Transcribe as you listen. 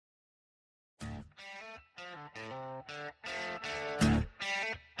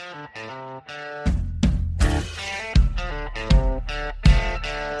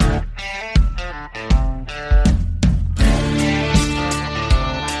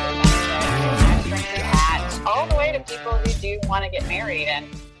want to get married. And,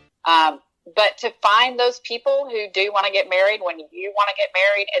 but to find those people who do want to get married when you want to get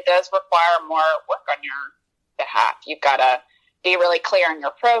married, it does require more work on your behalf. You've got to be really clear on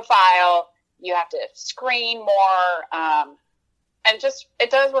your profile. You have to screen more. And just,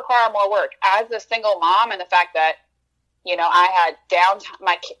 it does require more work. As a single mom, and the fact that, I had downtime,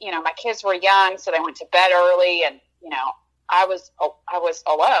 my kids were young, so they went to bed early, and, I was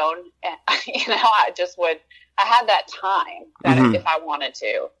alone, and, I had that time that if I wanted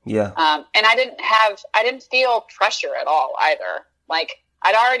to. Yeah. And I didn't feel pressure at all either. Like,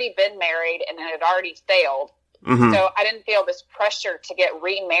 I'd already been married and it had already failed. So I didn't feel this pressure to get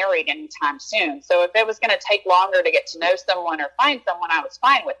remarried anytime soon. So if it was going to take longer to get to know someone or find someone, I was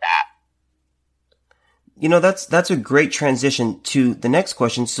fine with that. That's a great transition to the next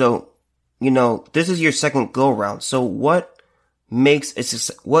question. So, this is your second go around. So what makes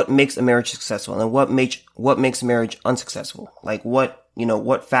a marriage successful, and what makes a marriage unsuccessful? Like what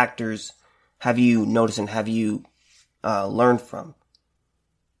factors have you noticed and have you learned from?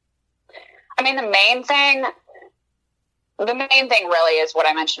 I mean, the main thing really is what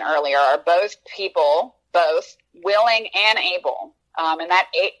I mentioned earlier, are both people, both willing and able. And that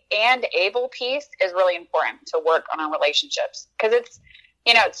and able piece is really important to work on our relationships, because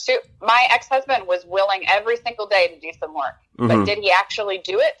my ex-husband was willing every single day to do some work, but did he actually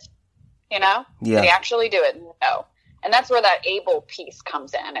do it? Yeah. Did he actually do it? No. And that's where that able piece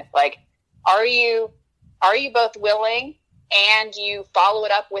comes in. It's like, are you both willing, and you follow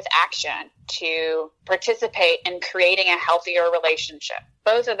it up with action to participate in creating a healthier relationship?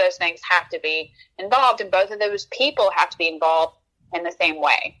 Both of those things have to be involved, and both of those people have to be involved in the same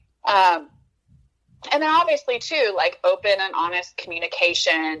way. And then obviously too, like open and honest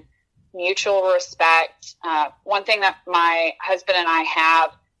communication, mutual respect. One thing that my husband and I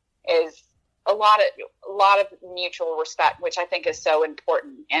have is a lot of mutual respect, which I think is so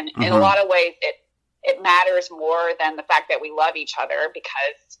important. And in a lot of ways, it matters more than the fact that we love each other,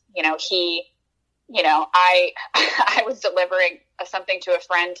 because, I was delivering something to a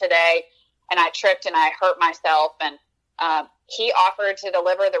friend today, and I tripped and I hurt myself, and he offered to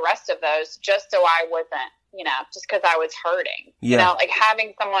deliver the rest of those just so I wasn't, just because I was hurting. Yeah. Like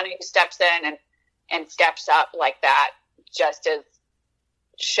having someone who steps in and steps up like that just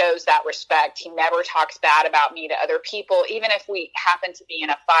shows that respect. He never talks bad about me to other people. Even if we happen to be in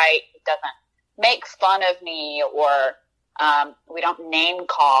a fight, he doesn't make fun of me, or we don't name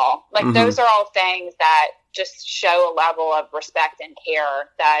call. Like those are all things that just show a level of respect and care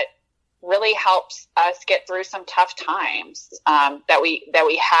that really helps us get through some tough times, that we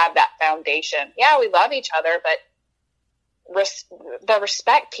have that foundation. Yeah, we love each other, but the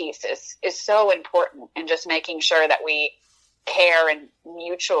respect piece is so important, and just making sure that we care and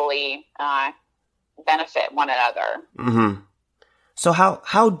mutually benefit one another. So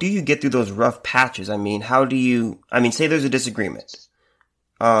how do you get through those rough patches? Say there's a disagreement.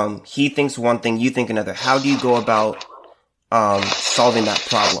 He thinks one thing, you think another. How do you go about solving that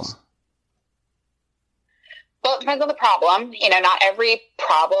problem? Well, it depends on the problem. Not every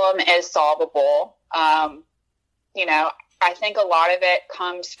problem is solvable. I think a lot of it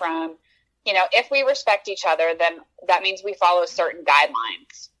comes from, if we respect each other, then that means we follow certain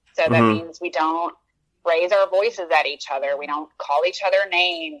guidelines. So that means we don't raise our voices at each other. We don't call each other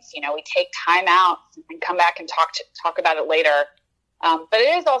names. We take time out and come back and talk about it later. But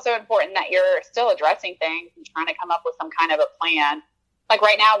it is also important that you're still addressing things and trying to come up with some kind of a plan. Like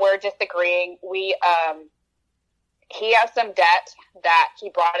right now, we're disagreeing. He has some debt that he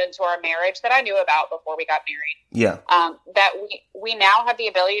brought into our marriage that I knew about before we got married. Yeah. That we now have the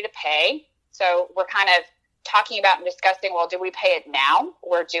ability to pay. So we're kind of talking about and discussing, well, do we pay it now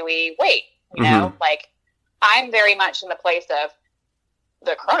or do we wait? Like I'm very much in the place of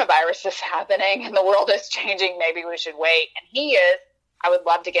the coronavirus is happening and the world is changing. Maybe we should wait. And he is, we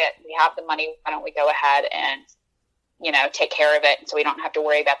have the money. Why don't we go ahead and, take care of it, so we don't have to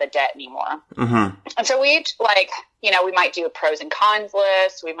worry about the debt anymore. And so we each we might do a pros and cons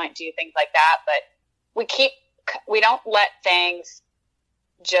list. We might do things like that, but we don't let things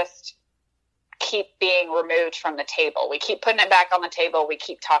just keep being removed from the table. We keep putting it back on the table. We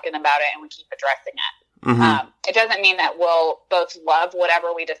keep talking about it, and we keep addressing it. It doesn't mean that we'll both love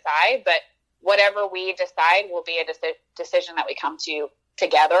whatever we decide, but whatever we decide will be a decision that we come to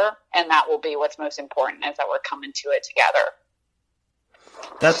together, and that will be what's most important, is that we're coming to it together.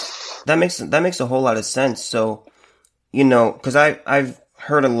 That makes a whole lot of sense. So, because I've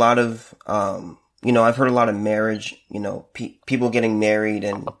heard a lot of marriage, people getting married,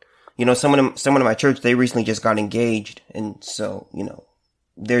 and someone in my church, they recently just got engaged, and so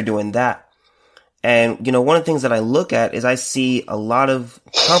they're doing that. And, one of the things that I look at is I see a lot of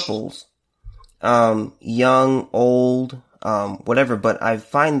couples, young, old, whatever, but I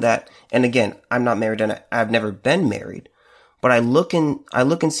find that, and again, I'm not married and I've never been married, but I look and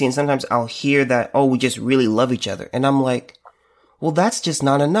see, and sometimes I'll hear that, oh, we just really love each other. And I'm like, well, that's just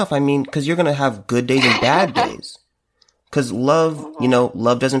not enough. I mean, cause you're going to have good days and bad days. Cause love,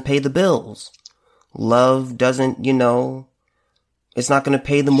 love doesn't pay the bills. Love doesn't, it's not going to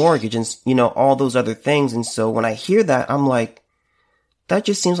pay the mortgage and, all those other things. And so when I hear that, I'm like, that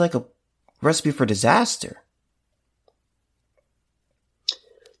just seems like a recipe for disaster.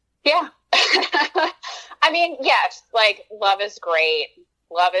 Yeah. I mean, yes, like love is great.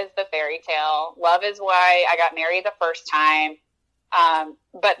 Love is the fairy tale. Love is why I got married the first time.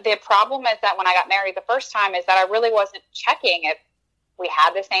 But the problem is that when I got married the first time is that I really wasn't checking if we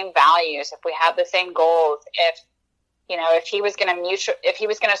had the same values, if we had the same goals, if he was going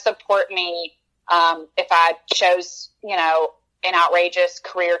to support me, if I chose, an outrageous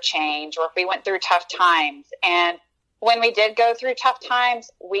career change, or if we went through tough times. And when we did go through tough times,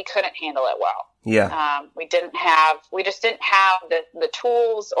 we couldn't handle it well. Yeah. We just didn't have the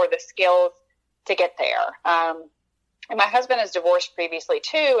tools or the skills to get there. And my husband is divorced previously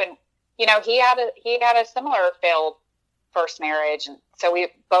too. And, he had a similar failed first marriage. And so we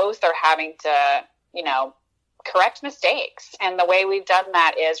both are having to, correct mistakes. And the way we've done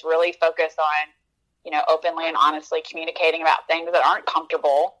that is really focus on, openly and honestly communicating about things that aren't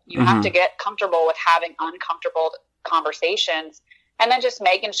comfortable. You have to get comfortable with having uncomfortable conversations, and then just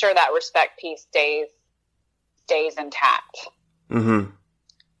making sure that respect piece stays intact. Mm-hmm.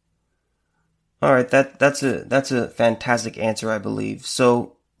 All right. That's a fantastic answer, I believe.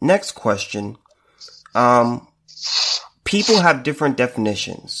 So next question. People have different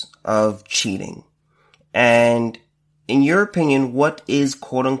definitions of cheating. And in your opinion, what is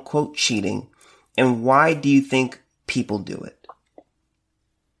quote unquote cheating, and why do you think people do it?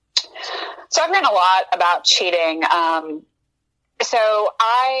 So I've written a lot about cheating.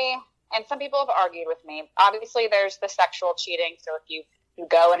 And some people have argued with me. Obviously there's the sexual cheating. So if you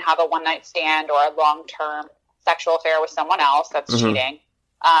go and have a one night stand or a long-term sexual affair with someone else, that's cheating.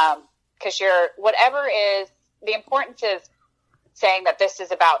 Cause the importance is saying that this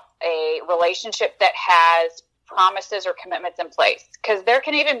is about a relationship that has promises or commitments in place. Because there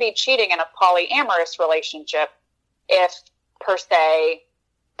can even be cheating in a polyamorous relationship if, per se,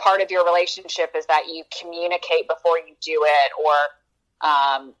 part of your relationship is that you communicate before you do it, or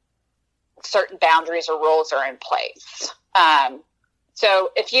certain boundaries or rules are in place.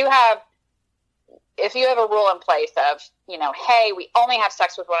 So if you have a rule in place of, hey, we only have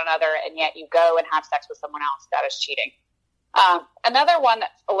sex with one another, and yet you go and have sex with someone else, that is cheating. Another one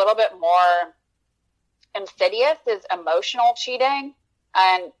that's a little bit more insidious is emotional cheating.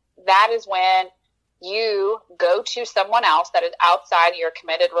 And that is when you go to someone else that is outside your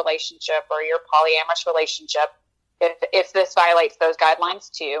committed relationship or your polyamorous relationship, if this violates those guidelines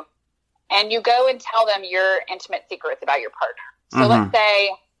too, and you go and tell them your intimate secrets about your partner. So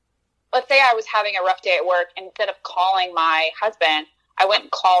let's say I was having a rough day at work, and instead of calling my husband, I went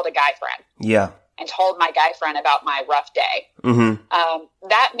and called a guy friend. Yeah. And told my guy friend about my rough day. Mm-hmm.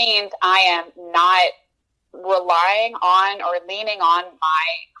 That means I am not relying on or leaning on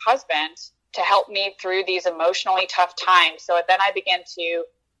my husband to help me through these emotionally tough times. So then I begin to,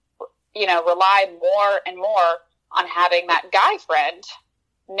 rely more and more on having that guy friend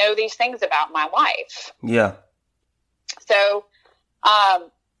know these things about my wife. Yeah. So,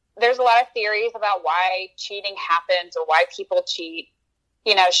 there's a lot of theories about why cheating happens or why people cheat.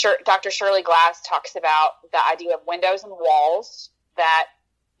 Dr. Shirley Glass talks about the idea of windows and walls, that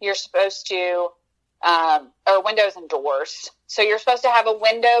you're supposed to, or windows and doors. So you're supposed to have a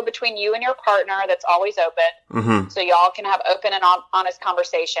window between you and your partner that's always open. Mm-hmm. So y'all can have open and honest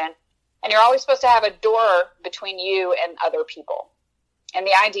conversation. And you're always supposed to have a door between you and other people. And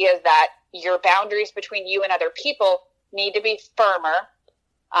the idea is that your boundaries between you and other people need to be firmer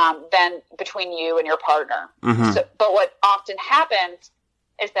than between you and your partner. Mm-hmm. But what often happens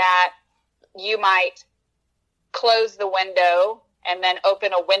is that you might close the window and then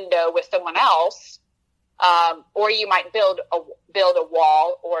open a window with someone else, or you might build a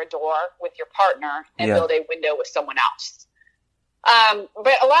wall or a door with your partner and build a window with someone else.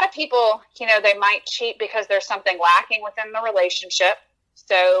 But a lot of people, they might cheat because there's something lacking within the relationship.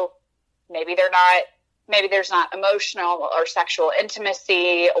 So maybe there's not emotional or sexual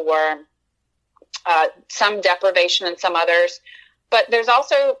intimacy, or some deprivation in some others. But there's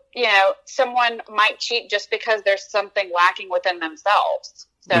also, someone might cheat just because there's something lacking within themselves.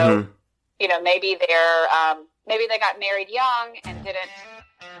 So, maybe they got married young and didn't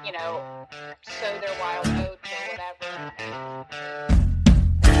you know, sow their wild